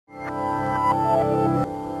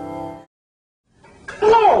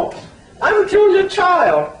peculiar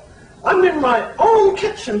child. I'm in my own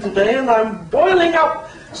kitchen today and I'm boiling up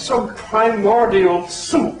some primordial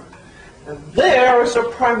soup. And there is a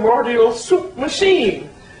primordial soup machine.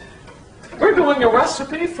 We're doing a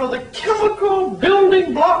recipe for the chemical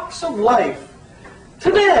building blocks of life.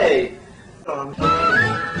 Today.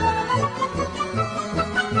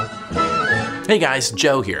 Hey guys,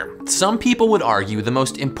 Joe here. Some people would argue the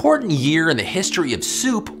most important year in the history of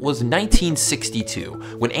soup was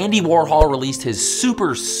 1962, when Andy Warhol released his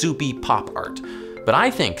super soupy pop art. But I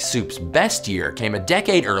think soup's best year came a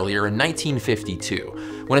decade earlier in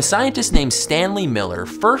 1952, when a scientist named Stanley Miller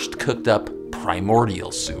first cooked up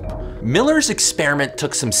primordial soup. Miller's experiment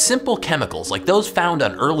took some simple chemicals like those found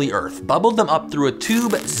on early Earth, bubbled them up through a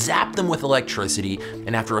tube, zapped them with electricity,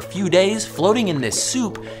 and after a few days, floating in this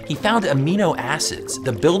soup, he found amino acids,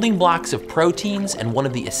 the building blocks of proteins and one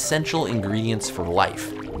of the essential ingredients for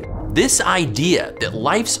life. This idea that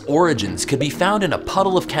life's origins could be found in a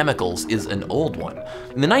puddle of chemicals is an old one.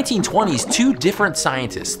 In the 1920s, two different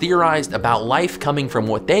scientists theorized about life coming from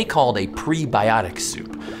what they called a prebiotic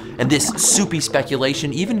soup. And this soupy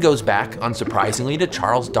speculation even goes back, unsurprisingly, to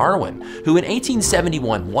Charles Darwin, who in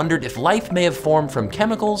 1871 wondered if life may have formed from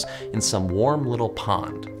chemicals in some warm little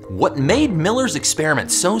pond. What made Miller's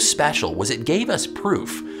experiment so special was it gave us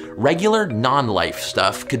proof. Regular non-life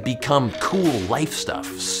stuff could become cool life stuff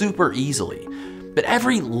super easily. But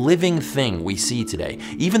every living thing we see today,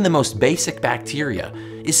 even the most basic bacteria,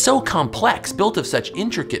 is so complex, built of such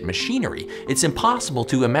intricate machinery, it's impossible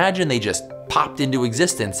to imagine they just popped into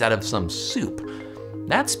existence out of some soup.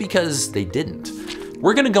 That's because they didn't.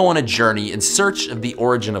 We're gonna go on a journey in search of the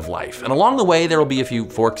origin of life, and along the way there will be a few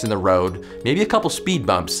forks in the road, maybe a couple speed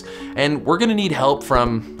bumps, and we're gonna need help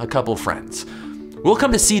from a couple friends. We'll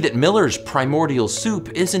come to see that Miller's primordial soup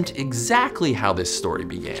isn't exactly how this story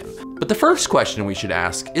began. But the first question we should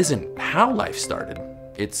ask isn't how life started,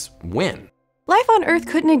 it's when. Life on Earth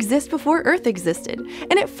couldn't exist before Earth existed,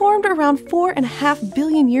 and it formed around 4.5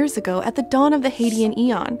 billion years ago at the dawn of the Hadean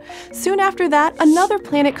Eon. Soon after that, another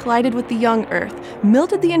planet collided with the young Earth,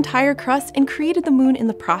 melted the entire crust, and created the moon in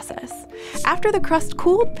the process. After the crust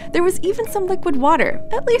cooled, there was even some liquid water,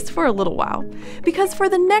 at least for a little while. Because for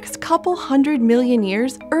the next couple 100 million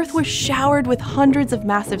years, Earth was showered with hundreds of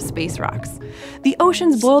massive space rocks. The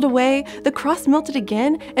oceans boiled away, the crust melted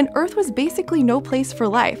again, and Earth was basically no place for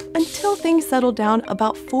life until things settled down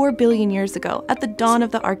about 4 billion years ago at the dawn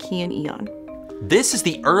of the Archean Eon. This is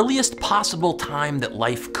the earliest possible time that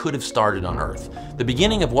life could have started on Earth, the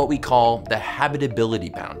beginning of what we call the habitability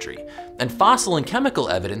boundary. And fossil and chemical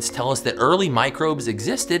evidence tell us that early microbes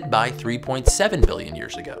existed by 3.7 billion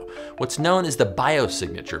years ago, what's known as the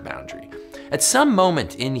biosignature boundary. At some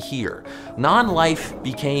moment in here, non-life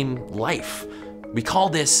became life. We call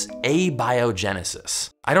this abiogenesis.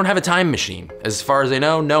 I don't have a time machine. As far as I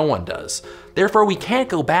know, no one does. Therefore, we can't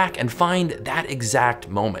go back and find that exact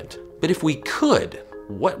moment. But if we could,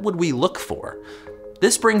 what would we look for?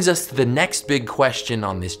 This brings us to the next big question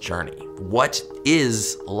on this journey. What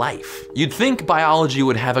is life? You'd think biology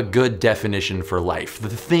would have a good definition for life, the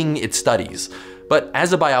thing it studies. But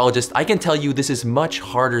as a biologist, I can tell you this is much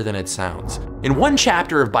harder than it sounds. In one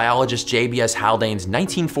chapter of biologist J.B.S. Haldane's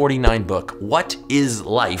 1949 book, What is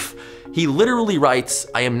Life?, he literally writes,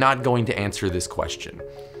 I am not going to answer this question.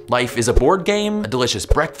 Life is a board game, a delicious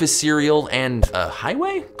breakfast cereal, and a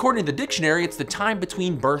highway? According to the dictionary, it's the time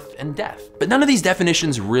between birth and death. But none of these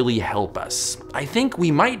definitions really help us. I think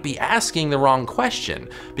we might be asking the wrong question,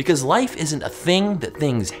 because life isn't a thing that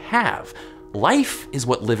things have. Life is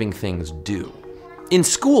what living things do. In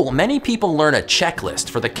school, many people learn a checklist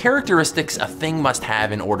for the characteristics a thing must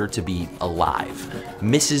have in order to be alive.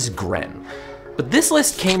 Mrs. Gren. But this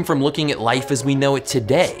list came from looking at life as we know it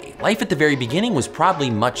today. Life at the very beginning was probably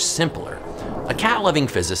much simpler. A cat-loving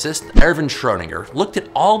physicist, Erwin Schrödinger, looked at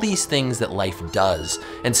all these things that life does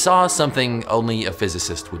and saw something only a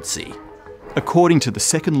physicist would see. According to the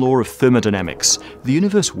second law of thermodynamics, the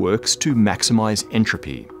universe works to maximize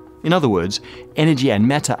entropy. In other words, energy and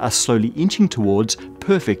matter are slowly inching towards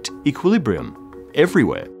perfect equilibrium,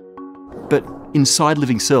 everywhere. But inside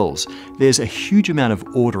living cells, there's a huge amount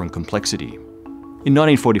of order and complexity. In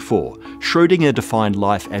 1944, Schrödinger defined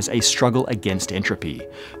life as a struggle against entropy,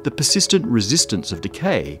 the persistent resistance of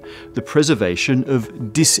decay, the preservation of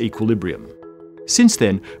disequilibrium. Since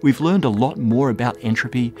then, we've learned a lot more about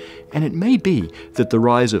entropy, and it may be that the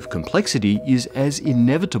rise of complexity is as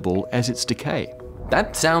inevitable as its decay.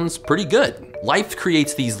 That sounds pretty good. Life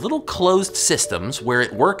creates these little closed systems where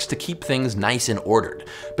it works to keep things nice and ordered.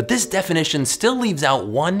 But this definition still leaves out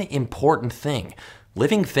one important thing.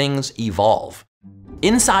 Living things evolve.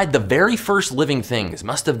 Inside the very first living things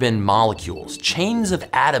must have been molecules, chains of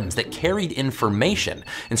atoms that carried information,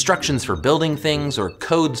 instructions for building things or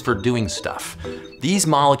codes for doing stuff. These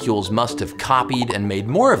molecules must have copied and made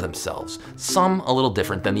more of themselves, some a little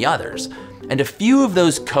different than the others. And a few of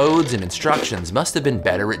those codes and instructions must have been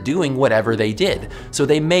better at doing whatever they did, so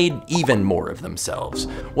they made even more of themselves.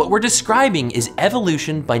 What we're describing is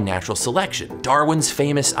evolution by natural selection, Darwin's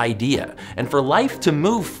famous idea. And for life to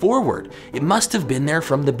move forward, it must have been there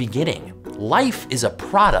from the beginning. Life is a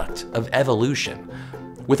product of evolution.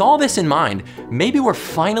 With all this in mind, maybe we're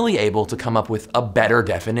finally able to come up with a better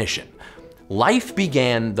definition. Life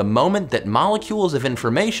began the moment that molecules of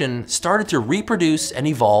information started to reproduce and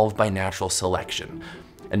evolve by natural selection.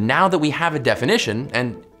 And now that we have a definition,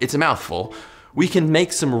 and it's a mouthful, we can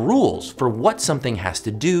make some rules for what something has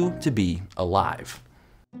to do to be alive.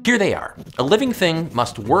 Here they are. A living thing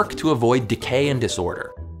must work to avoid decay and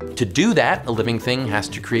disorder. To do that, a living thing has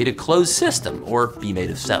to create a closed system or be made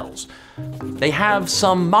of cells. They have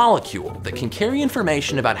some molecule that can carry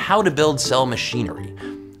information about how to build cell machinery.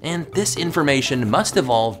 And this information must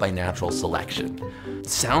evolve by natural selection.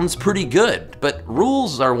 Sounds pretty good, but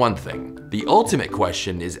rules are one thing. The ultimate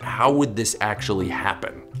question is, how would this actually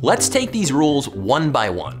happen? Let's take these rules one by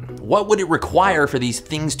one. What would it require for these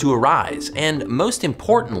things to arise? And most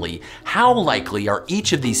importantly, how likely are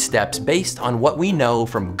each of these steps based on what we know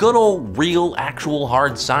from good old, real, actual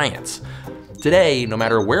hard science? Today, no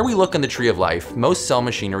matter where we look in the tree of life, most cell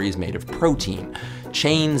machinery is made of protein,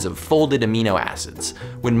 chains of folded amino acids.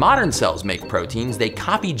 When modern cells make proteins, they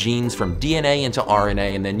copy genes from DNA into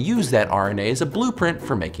RNA and then use that RNA as a blueprint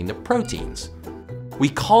for making the proteins. We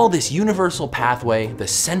call this universal pathway the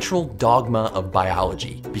central dogma of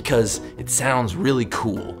biology because it sounds really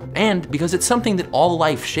cool and because it's something that all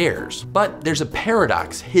life shares. But there's a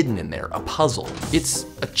paradox hidden in there, a puzzle. It's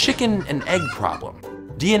a chicken and egg problem.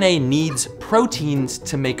 DNA needs proteins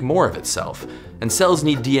to make more of itself, and cells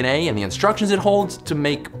need DNA and the instructions it holds to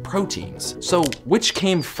make proteins. So which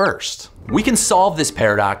came first? We can solve this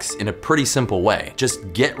paradox in a pretty simple way.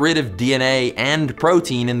 Just get rid of DNA and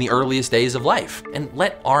protein in the earliest days of life, and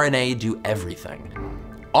let RNA do everything.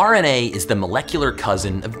 RNA is the molecular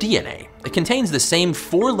cousin of DNA. It contains the same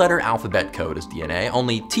 4-letter alphabet code as DNA,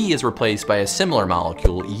 only T is replaced by a similar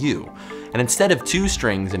molecule, U. And instead of 2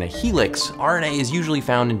 strings in a helix, RNA is usually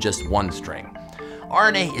found in just 1 string.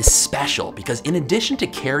 RNA is special because in addition to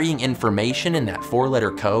carrying information in that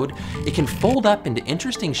 4-letter code, it can fold up into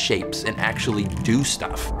interesting shapes and actually do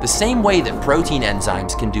stuff. The same way that protein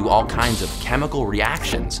enzymes can do all kinds of chemical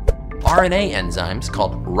reactions, RNA enzymes,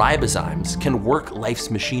 called ribozymes, can work life's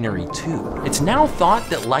machinery too. It's now thought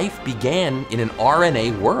that life began in an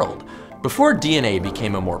RNA world. Before DNA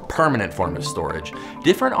became a more permanent form of storage,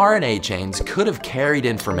 different RNA chains could have carried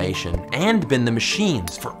information and been the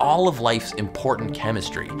machines for all of life's important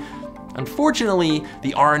chemistry. Unfortunately,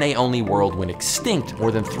 the RNA-only world went extinct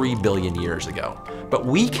more than 3 billion years ago. But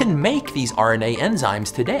we can make these RNA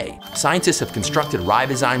enzymes today. Scientists have constructed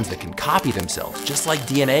ribozymes that can copy themselves, just like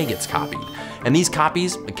DNA gets copied. And these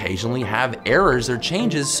copies occasionally have errors or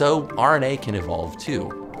changes, so RNA can evolve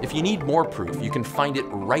too. If you need more proof, you can find it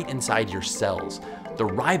right inside your cells. The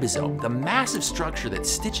ribosome, the massive structure that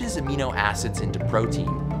stitches amino acids into protein,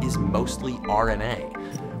 is mostly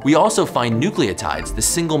RNA. We also find nucleotides, the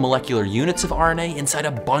single molecular units of RNA, inside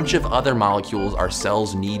a bunch of other molecules our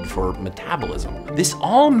cells need for metabolism. This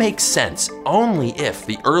all makes sense only if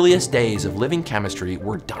the earliest days of living chemistry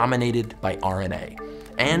were dominated by RNA.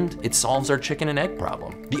 And it solves our chicken and egg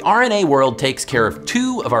problem. The RNA world takes care of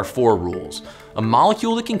 2 of our 4 rules: a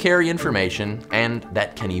molecule that can carry information and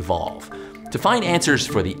that can evolve. To find answers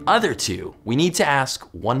for the other 2, we need to ask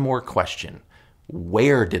one more question.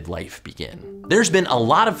 Where did life begin? There's been a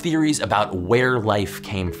lot of theories about where life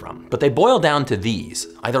came from, but they boil down to these.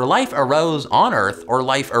 Either life arose on Earth or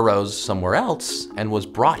life arose somewhere else and was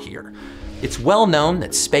brought here. It's well known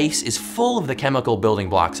that space is full of the chemical building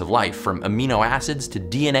blocks of life, from amino acids to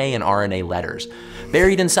DNA and RNA letters,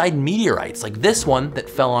 buried inside meteorites like this one that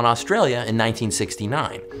fell on Australia in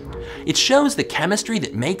 1969. It shows the chemistry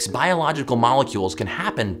that makes biological molecules can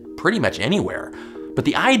happen pretty much anywhere. But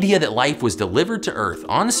the idea that life was delivered to Earth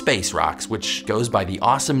on space rocks, which goes by the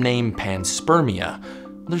awesome name panspermia,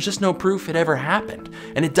 there's just no proof it ever happened.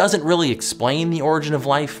 And it doesn't really explain the origin of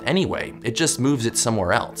life anyway, it just moves it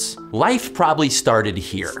somewhere else. Life probably started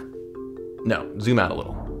here. No, zoom out a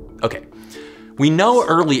little. Okay. We know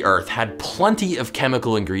early Earth had plenty of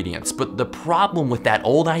chemical ingredients, but the problem with that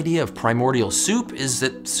old idea of primordial soup is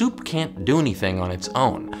that soup can't do anything on its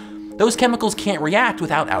own. those chemicals can't react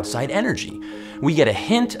without outside energy. We get a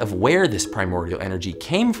hint of where this primordial energy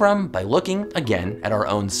came from by looking, again, at our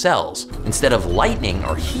own cells. Instead of lightning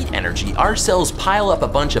or heat energy, our cells pile up a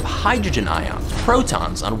bunch of hydrogen ions,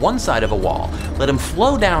 protons, on one side of a wall, let them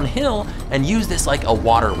flow downhill, and use this like a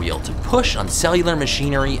water wheel to push on cellular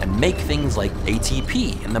machinery and make things like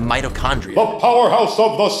ATP in the mitochondria. The powerhouse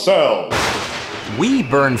of the cell! We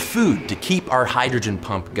burn food to keep our hydrogen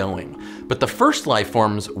pump going. But the first life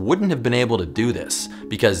forms wouldn't have been able to do this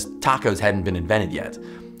because tacos hadn't been invented yet.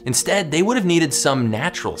 Instead, they would have needed some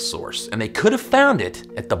natural source, and they could have found it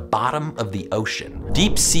at the bottom of the ocean.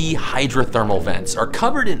 Deep sea hydrothermal vents are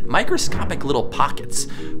covered in microscopic little pockets,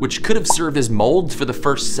 which could have served as molds for the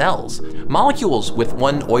first cells. Molecules with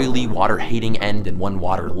one oily water-hating end and one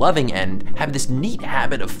water-loving end have this neat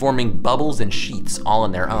habit of forming bubbles and sheets all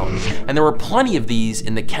on their own. And there were plenty of these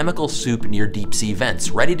in the chemical soup near deep sea vents,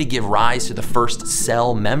 ready to give rise to the first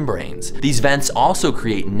cell membranes. These vents also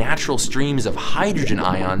create natural streams of hydrogen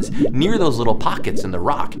ions near those little pockets in the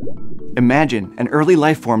rock. Imagine an early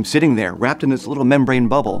life form sitting there wrapped in this little membrane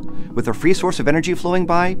bubble, with a free source of energy flowing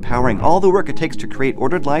by, powering all the work it takes to create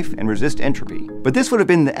ordered life and resist entropy. But this would have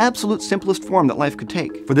been the absolute simplest form that life could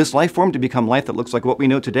take. For this life form to become life that looks like what we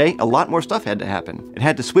know today, a lot more stuff had to happen. It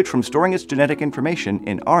had to switch from storing its genetic information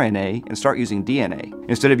in RNA and start using DNA.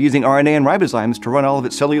 Instead of using RNA and ribozymes to run all of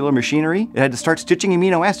its cellular machinery, it had to start stitching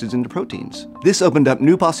amino acids into proteins. This opened up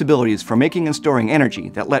new possibilities for making and storing energy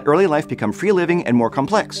that let early life become free-living and more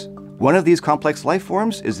complex. One of these complex life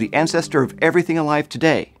forms is the ancestor of everything alive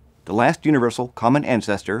today, the last universal common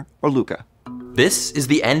ancestor, or LUCA. This is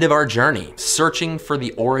the end of our journey, searching for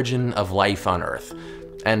the origin of life on Earth.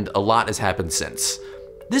 And a lot has happened since.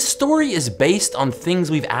 This story is based on things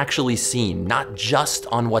we've actually seen, not just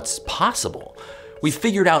on what's possible. We've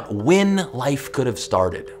figured out when life could have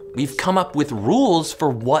started. We've come up with rules for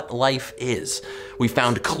what life is. We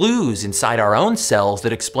found clues inside our own cells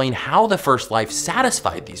that explain how the first life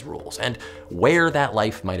satisfied these rules and where that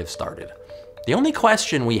life might have started. The only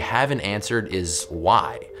question we haven't answered is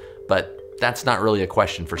why, but that's not really a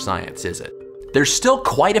question for science, is it? There's still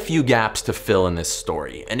quite a few gaps to fill in this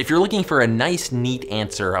story, and if you're looking for a nice, neat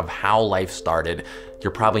answer of how life started,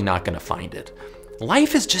 you're probably not gonna find it.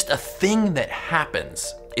 Life is just a thing that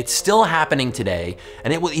happens. It's still happening today,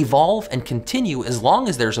 and it will evolve and continue as long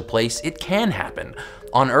as there's a place it can happen,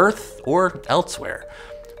 on Earth or elsewhere.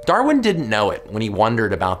 Darwin didn't know it when he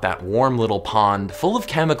wondered about that warm little pond full of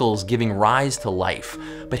chemicals giving rise to life,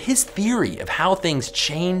 but his theory of how things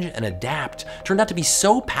change and adapt turned out to be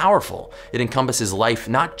so powerful, it encompasses life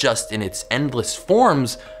not just in its endless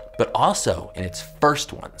forms, but also in its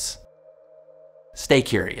first ones. Stay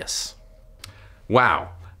curious.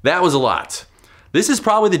 Wow, that was a lot. This is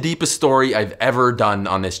probably the deepest story I've ever done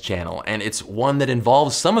on this channel, and it's one that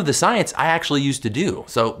involves some of the science I actually used to do,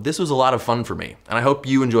 so this was a lot of fun for me, and I hope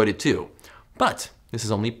you enjoyed it too. But this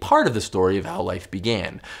is only part of the story of how life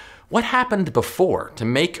began. What happened before to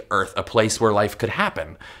make Earth a place where life could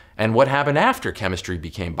happen? And what happened after chemistry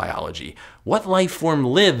became biology? What life form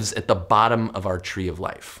lives at the bottom of our tree of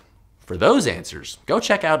life? For those answers, go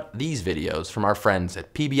check out these videos from our friends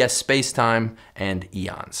at PBS Spacetime and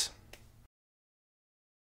Eons.